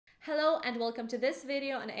Hello and welcome to this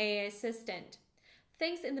video on AI Assistant.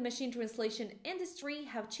 Things in the machine translation industry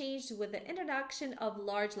have changed with the introduction of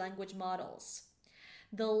large language models.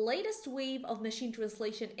 The latest wave of machine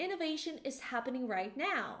translation innovation is happening right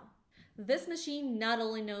now. This machine not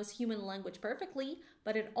only knows human language perfectly,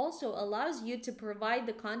 but it also allows you to provide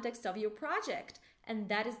the context of your project, and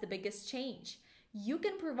that is the biggest change. You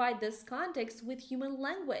can provide this context with human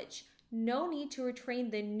language. No need to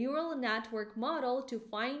retrain the neural network model to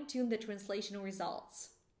fine-tune the translation results.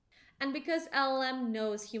 And because LLM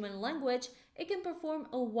knows human language, it can perform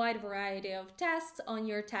a wide variety of tasks on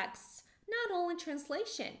your texts, not only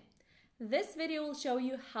translation. This video will show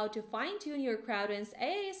you how to fine-tune your Crowdin's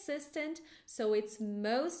AI assistant so it's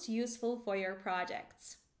most useful for your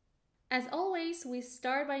projects. As always, we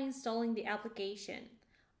start by installing the application.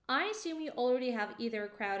 I assume you already have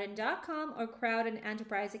either Crowdin.com or Crowdin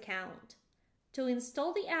Enterprise account. To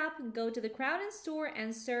install the app, go to the Crowdin store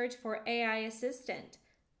and search for AI Assistant.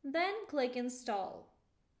 Then click Install.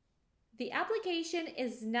 The application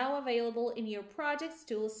is now available in your Projects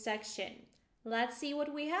Tools section. Let's see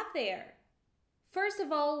what we have there. First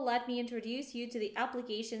of all, let me introduce you to the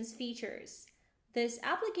application's features. This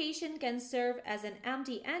application can serve as an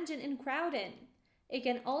empty engine in Crowdin. It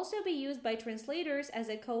can also be used by translators as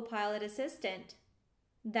a co-pilot assistant.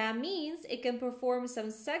 That means it can perform some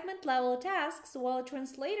segment-level tasks while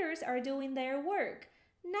translators are doing their work,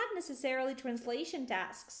 not necessarily translation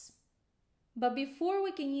tasks. But before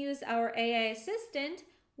we can use our AI assistant,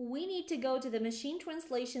 we need to go to the machine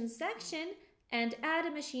translation section and add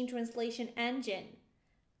a machine translation engine.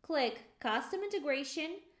 Click Custom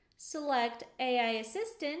Integration, select AI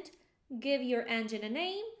Assistant, give your engine a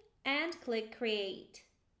name, and click Create.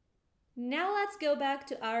 Now let's go back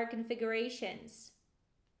to our configurations.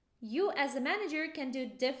 You as a manager can do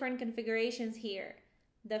different configurations here.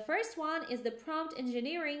 The first one is the prompt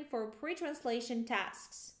engineering for pre-translation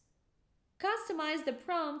tasks. Customize the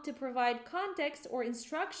prompt to provide context or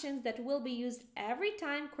instructions that will be used every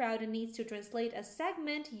time Crowdin needs to translate a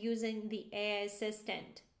segment using the AI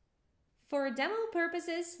assistant. For demo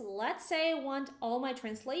purposes, let's say I want all my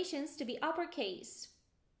translations to be uppercase.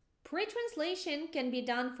 Pre-translation can be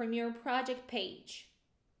done from your project page.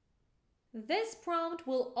 This prompt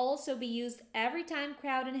will also be used every time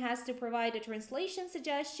Crowdin has to provide a translation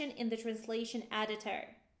suggestion in the translation editor.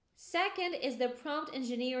 Second is the prompt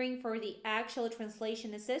engineering for the actual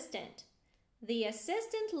translation assistant. The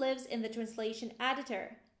assistant lives in the translation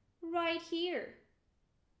editor, right here.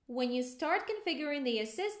 When you start configuring the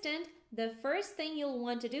assistant, the first thing you'll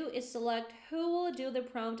want to do is select who will do the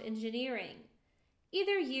prompt engineering.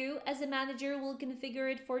 Either you, as a manager, will configure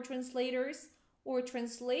it for translators, or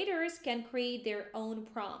translators can create their own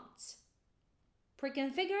prompts.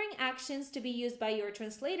 Pre-configuring actions to be used by your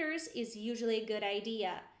translators is usually a good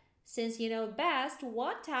idea, since you know best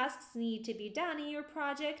what tasks need to be done in your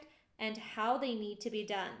project and how they need to be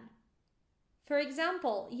done. For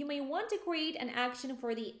example, you may want to create an action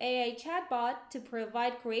for the AI chatbot to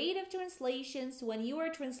provide creative translations when you are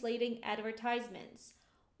translating advertisements,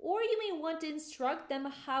 or you may want to instruct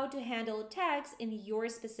them how to handle text in your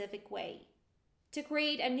specific way. To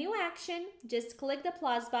create a new action, just click the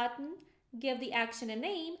plus button, give the action a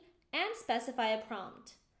name, and specify a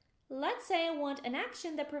prompt. Let's say I want an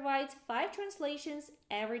action that provides 5 translations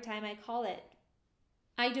every time I call it.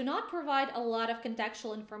 I do not provide a lot of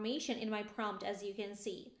contextual information in my prompt, as you can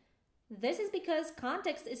see. This is because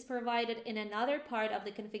context is provided in another part of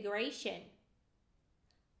the configuration.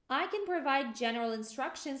 I can provide general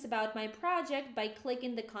instructions about my project by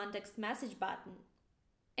clicking the context message button.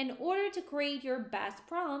 In order to create your best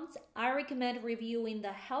prompts, I recommend reviewing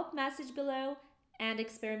the help message below and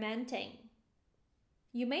experimenting.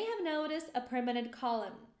 You may have noticed a permanent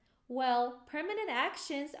column. Well, permanent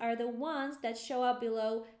actions are the ones that show up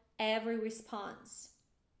below every response.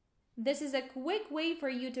 This is a quick way for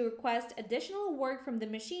you to request additional work from the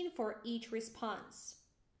machine for each response.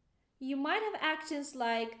 You might have actions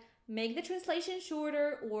like make the translation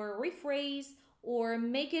shorter or rephrase or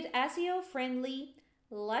make it SEO friendly.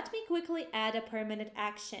 Let me quickly add a permanent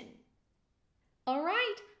action.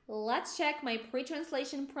 Alright, let's check my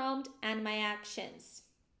pre-translation prompt and my actions.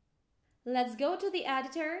 Let's go to the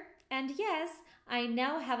editor, and yes, I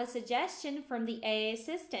now have a suggestion from the AI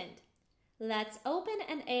assistant. Let's open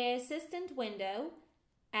an AI assistant window.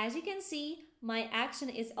 As you can see, my action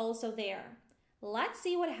is also there. Let's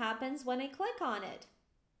see what happens when I click on it.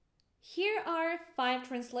 Here are 5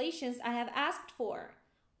 translations I have asked for.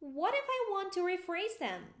 What if I want to rephrase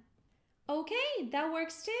them? Okay, that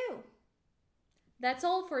works too. That's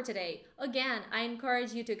all for today. Again, I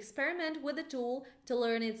encourage you to experiment with the tool to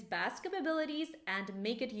learn its best capabilities and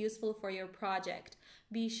make it useful for your project.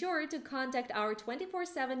 Be sure to contact our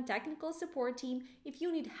 24/7 technical support team if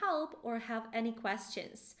you need help or have any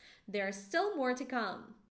questions. There's still more to come.